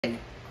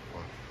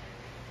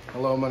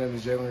Hello, my name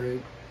is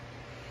Jalen.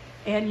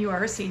 And you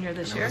are a senior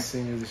this year. I'm a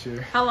senior this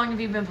year. How long have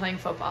you been playing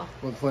football?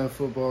 I've been playing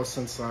football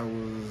since I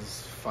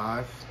was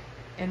 5.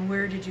 And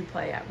where did you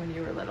play at when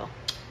you were little?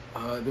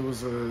 There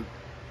was a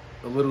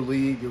little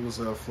league. It was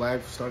a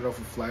flag. Started off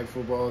with flag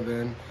football.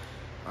 Then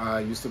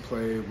I used to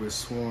play with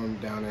Swarm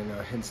down in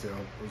Hinsdale.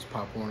 It was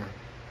Pop Warner.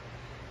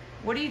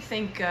 What do you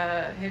think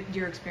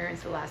your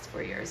experience the last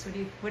 4 years?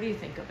 What do you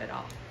think of it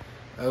all?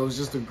 It was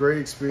just a great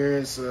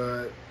experience.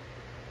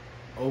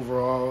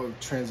 Overall,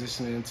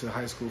 transitioning into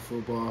high school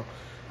football.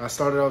 I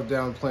started off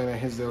down playing at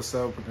Hinsdale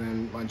South, but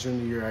then my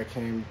junior year I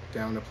came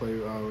down to play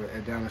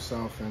at Downer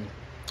South, and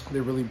they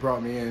really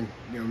brought me in.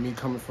 You know, me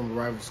coming from a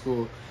rival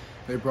school,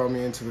 they brought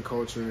me into the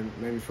culture and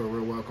made me feel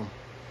real welcome.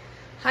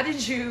 How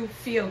did you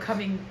feel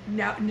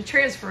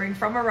transferring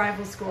from a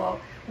rival school?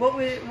 What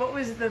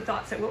were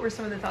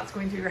some of the thoughts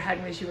going through your head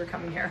as you were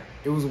coming here?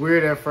 It was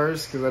weird at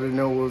first because I didn't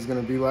know what it was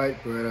going to be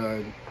like,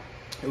 but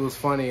it was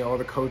funny. All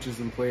the coaches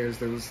and players,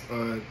 they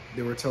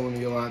were telling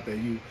me a lot that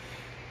you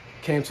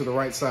came to the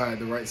right side,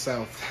 the right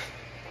South.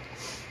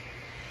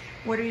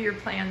 What are your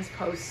plans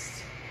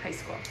post high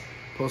school?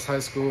 Post high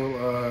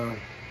school,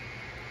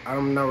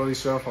 I'm not really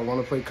sure if I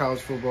want to play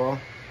college football,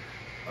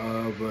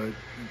 but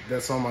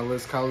that's on my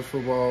list. College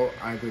football,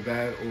 either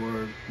that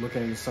or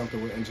looking into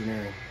something with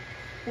engineering.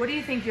 What do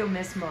you think you'll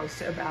miss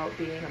most about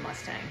being a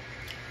Mustang?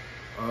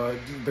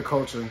 The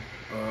culture.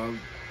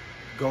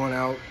 Going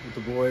out with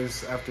the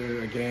boys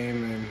after a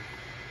game and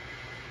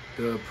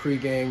the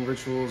pre-game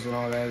rituals and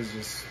all that is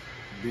just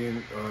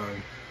being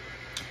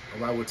a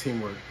lot with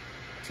teamwork,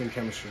 team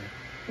chemistry.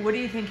 What do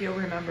you think you'll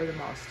remember the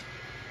most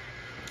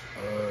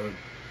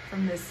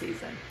from this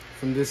season?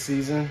 From this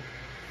season,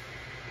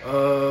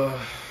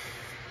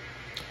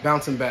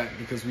 bouncing back,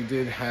 because we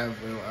did have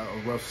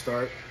a rough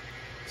start.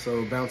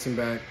 So bouncing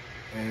back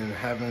and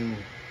having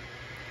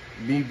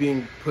me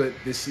being put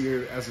this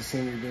year as a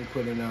senior, being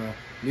put in a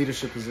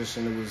leadership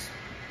position, it was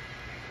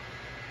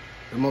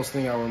the most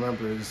thing I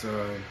remember is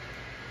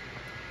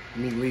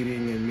me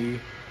leading and me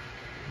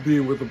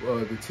being with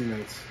the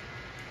teammates.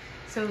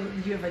 So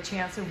you have a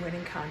chance of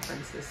winning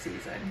conference this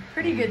season.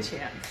 Pretty good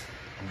chance.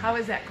 How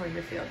is that going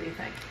to feel, do you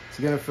think? It's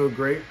going to feel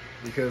great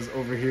because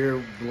over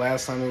here, the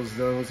last time it was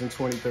done was in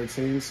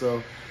 2013.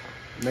 So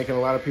making a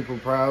lot of people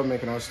proud,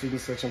 making our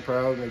student section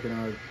proud, making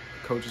our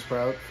coaches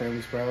proud,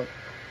 families proud.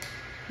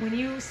 When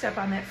you step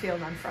on that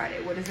field on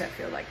Friday, what does that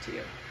feel like to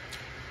you?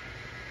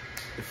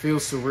 It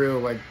feels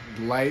surreal, like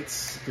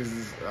lights,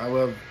 because I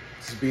love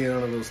just being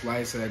under those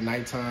lights at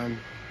nighttime.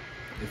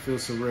 It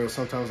feels surreal.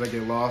 Sometimes I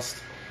get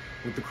lost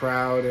with the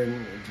crowd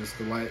and just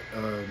the light,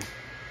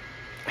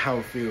 how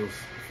it feels.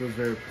 It feels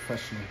very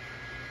professional.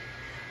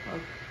 Well,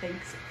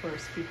 thanks for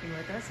speaking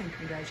with us and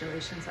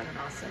congratulations on an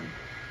awesome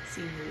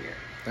senior year.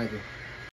 Thank you.